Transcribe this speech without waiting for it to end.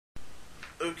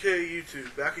Okay,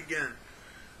 YouTube, back again.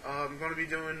 I'm going to be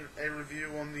doing a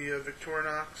review on the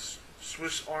Victorinox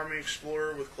Swiss Army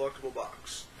Explorer with collectible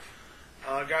box.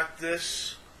 I got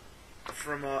this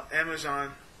from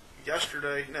Amazon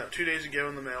yesterday, no, 2 days ago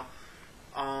in the mail.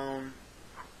 And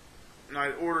I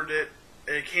ordered it.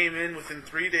 It came in within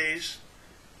 3 days,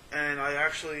 and I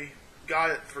actually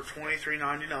got it for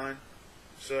 $23.99.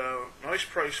 So, nice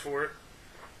price for it.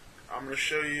 I'm going to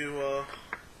show you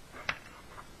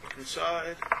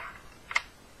inside.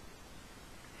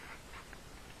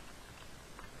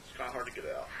 It's kind of hard to get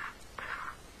out.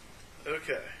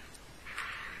 Okay.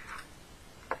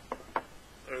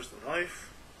 There's the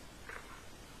knife.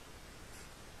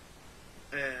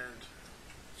 And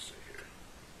let's see here.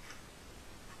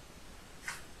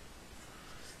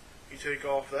 You take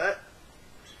off that.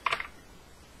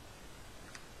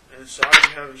 And inside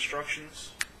you have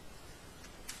instructions.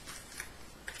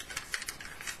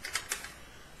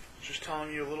 Just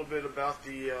telling you a little bit about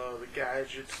the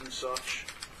gadgets and such.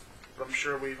 But I'm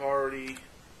sure we've already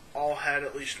all had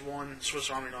at least one Swiss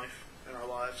Army knife in our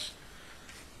lives.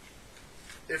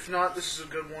 If not, this is a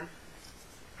good one.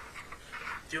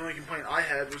 The only complaint I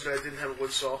had was that I didn't have a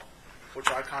wood saw, which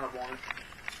I kind of wanted.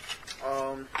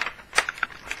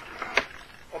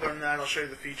 Other than that, I'll show you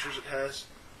the features it has.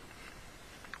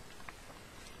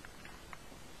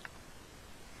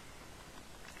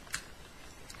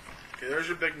 Okay, there's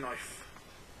your big knife.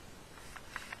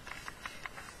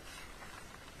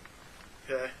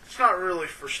 Okay, it's not really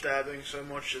for stabbing so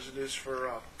much as it is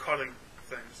for cutting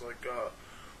things like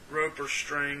rope or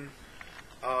string.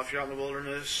 If you're out in the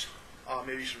wilderness,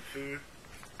 maybe some food.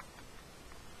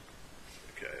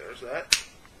 Okay, there's that.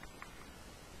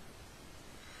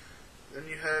 Then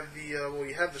you have the well,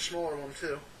 you have the smaller one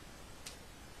too.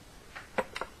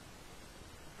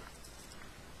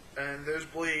 And those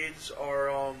blades are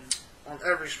on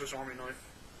every Swiss Army knife.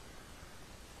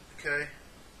 Okay.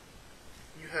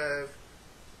 You have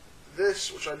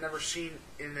this, which I've never seen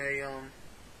in a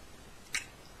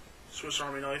Swiss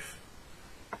Army knife.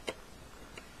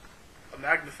 A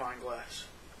magnifying glass.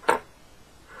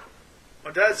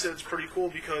 My dad said it's pretty cool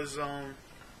because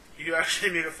you can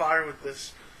actually make a fire with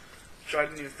this, which I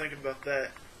didn't even think about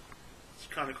that. It's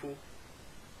kind of cool.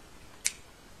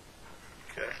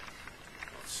 Okay.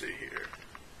 Let's see here.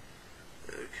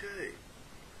 Okay.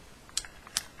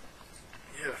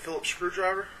 You have a Phillips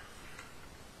screwdriver,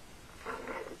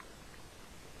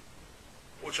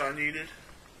 which I needed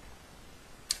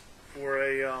for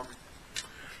a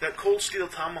that cold steel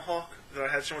tomahawk that I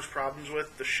had so much problems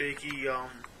with, the shaky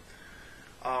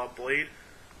blade.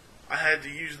 I had to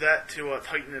use that to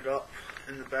tighten it up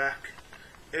in the back.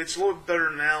 It's a little bit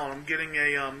better now, and I'm getting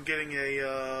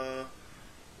a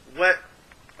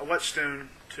whetstone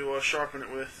to sharpen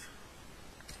it with.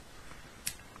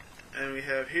 And we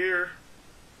have here,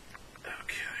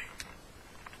 okay,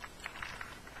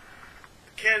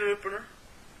 the can opener.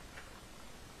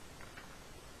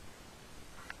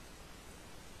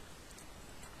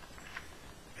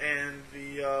 And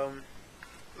the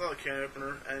another can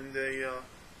opener and a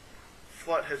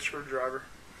flathead screwdriver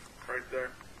right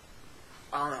there.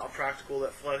 I don't know how practical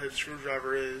that flathead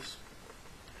screwdriver is.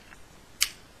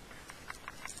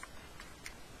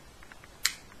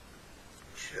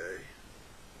 Okay.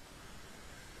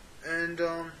 And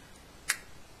you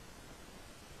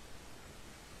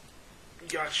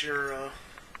got your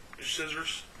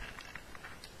scissors.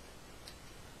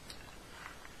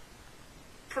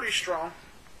 Pretty strong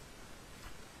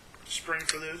spring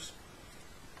for those.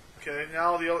 Okay,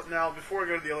 now before I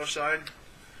go to the other side,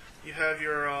 you have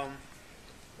your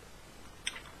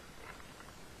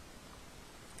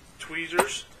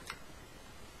tweezers.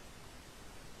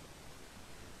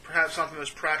 Perhaps something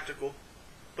that's practical,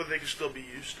 but they can still be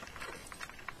used.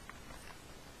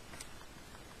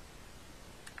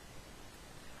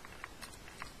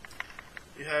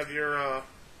 You have your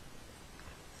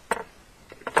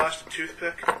plastic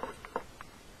toothpick.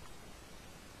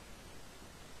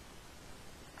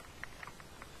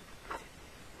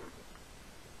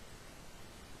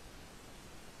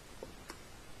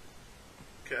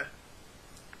 Okay.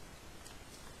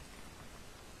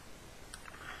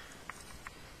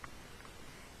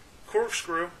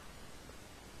 Corkscrew.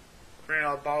 Bring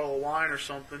out a bottle of wine or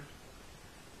something.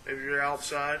 Maybe you're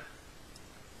outside.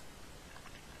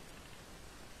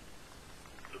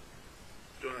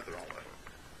 Doing it the wrong way.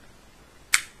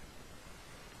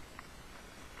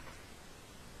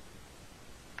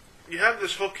 You have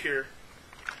this hook here.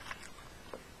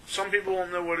 Some people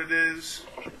won't know what it is.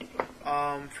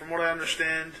 From what I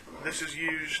understand, this is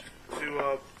used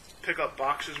to pick up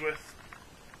boxes with.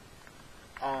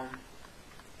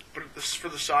 But for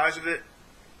the size of it,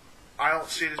 I don't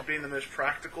see it as being the most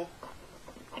practical.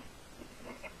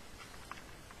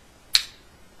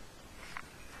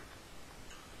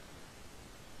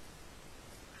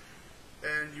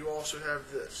 And you also have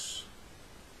this.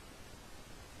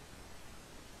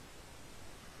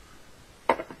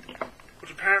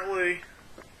 Which apparently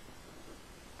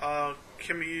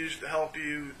can be used to help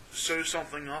you sew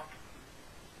something up.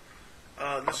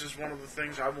 This is one of the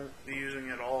things I won't be using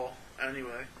at all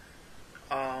anyway.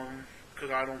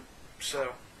 Because I don't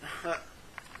sew.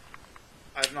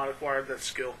 I've not acquired that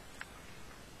skill.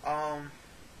 And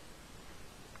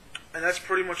that's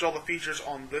pretty much all the features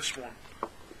on this one.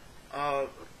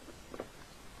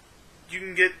 You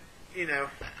can get,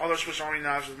 other Swiss Army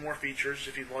knives with more features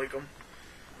if you'd like them.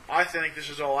 I think this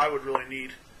is all I would really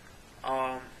need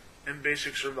in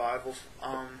basic survival.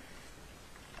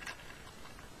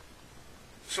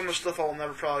 Some of the stuff I'll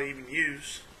never probably even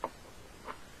use.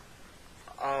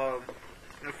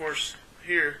 And of course,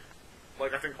 here,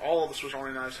 like I think all of the Swiss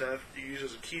Army knives have, you use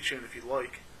as a keychain if you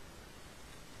like.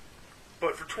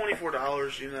 But for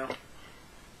 $24,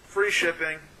 free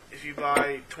shipping if you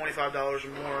buy $25 or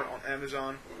more on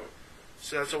Amazon.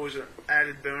 So that's always an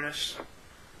added bonus.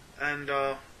 And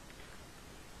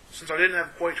since I didn't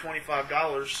have quite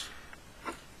 $25,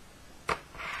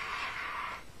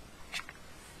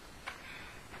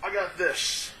 I got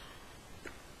this.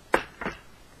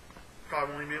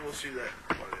 Probably won't even be able to see that,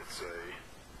 but it's a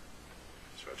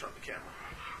scratch on the camera.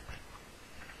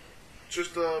 It's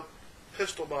just a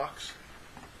pistol box.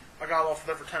 I got it off of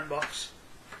there for $10.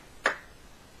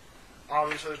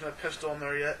 Obviously, there's no pistol in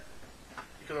there yet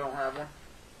because I don't have one.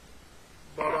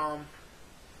 But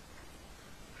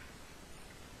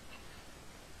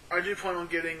I do plan on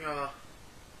getting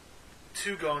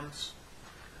 2 guns,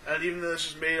 and even though this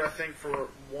is made, I think, for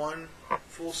 1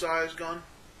 full-size gun,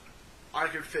 I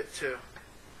could fit 2.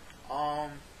 Let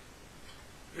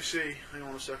me see. Hang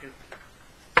on a second.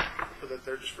 Put that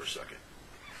there just for a second.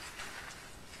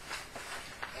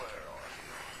 Where are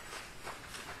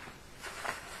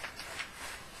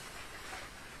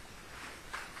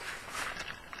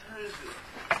you? Where is it?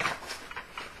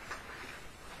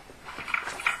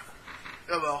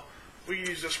 Oh well, we can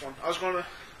use this one. I was gonna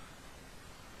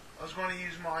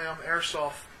use my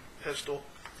airsoft pistol.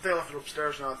 They left it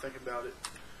upstairs now I think about it.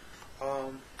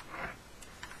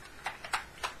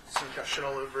 It's got shit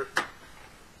all over it.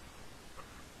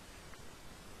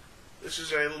 This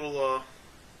is a little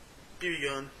BB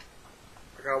gun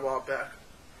I got a while back.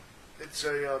 It's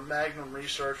a Magnum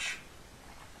Research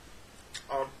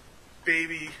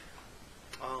baby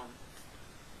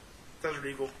Desert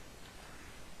Eagle.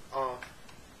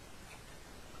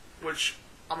 Which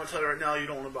I'm gonna tell you right now, you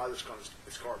don't want to buy this gun.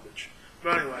 It's garbage.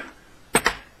 But anyway.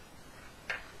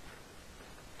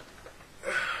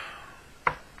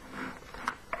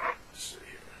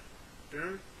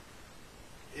 Boom.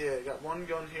 Yeah, got 1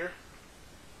 gun here.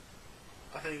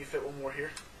 I think you can fit 1 more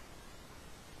here.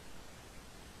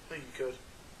 I think you could.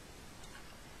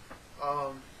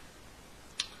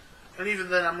 And even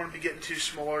then, I'm going to be getting 2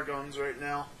 smaller guns right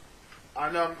now.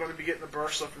 I know I'm going to be getting a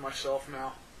burst for myself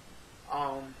now.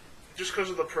 Just because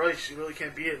of the price, you really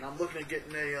can't beat it. And I'm looking at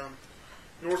getting a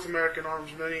North American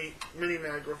Arms mini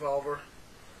mag revolver.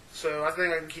 So I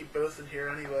think I can keep both in here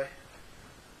anyway.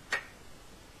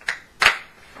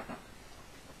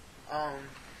 And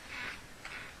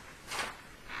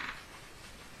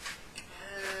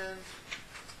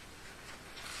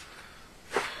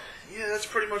yeah, that's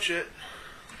pretty much it.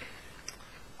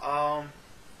 I'm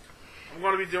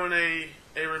going to be doing a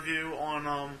review on,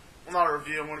 well, not a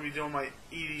review, I'm going to be doing my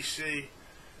EDC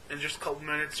in just a couple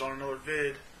minutes on another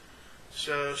vid.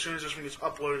 So as soon as this one gets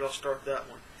uploaded, I'll start that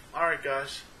one. Alright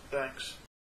guys, thanks.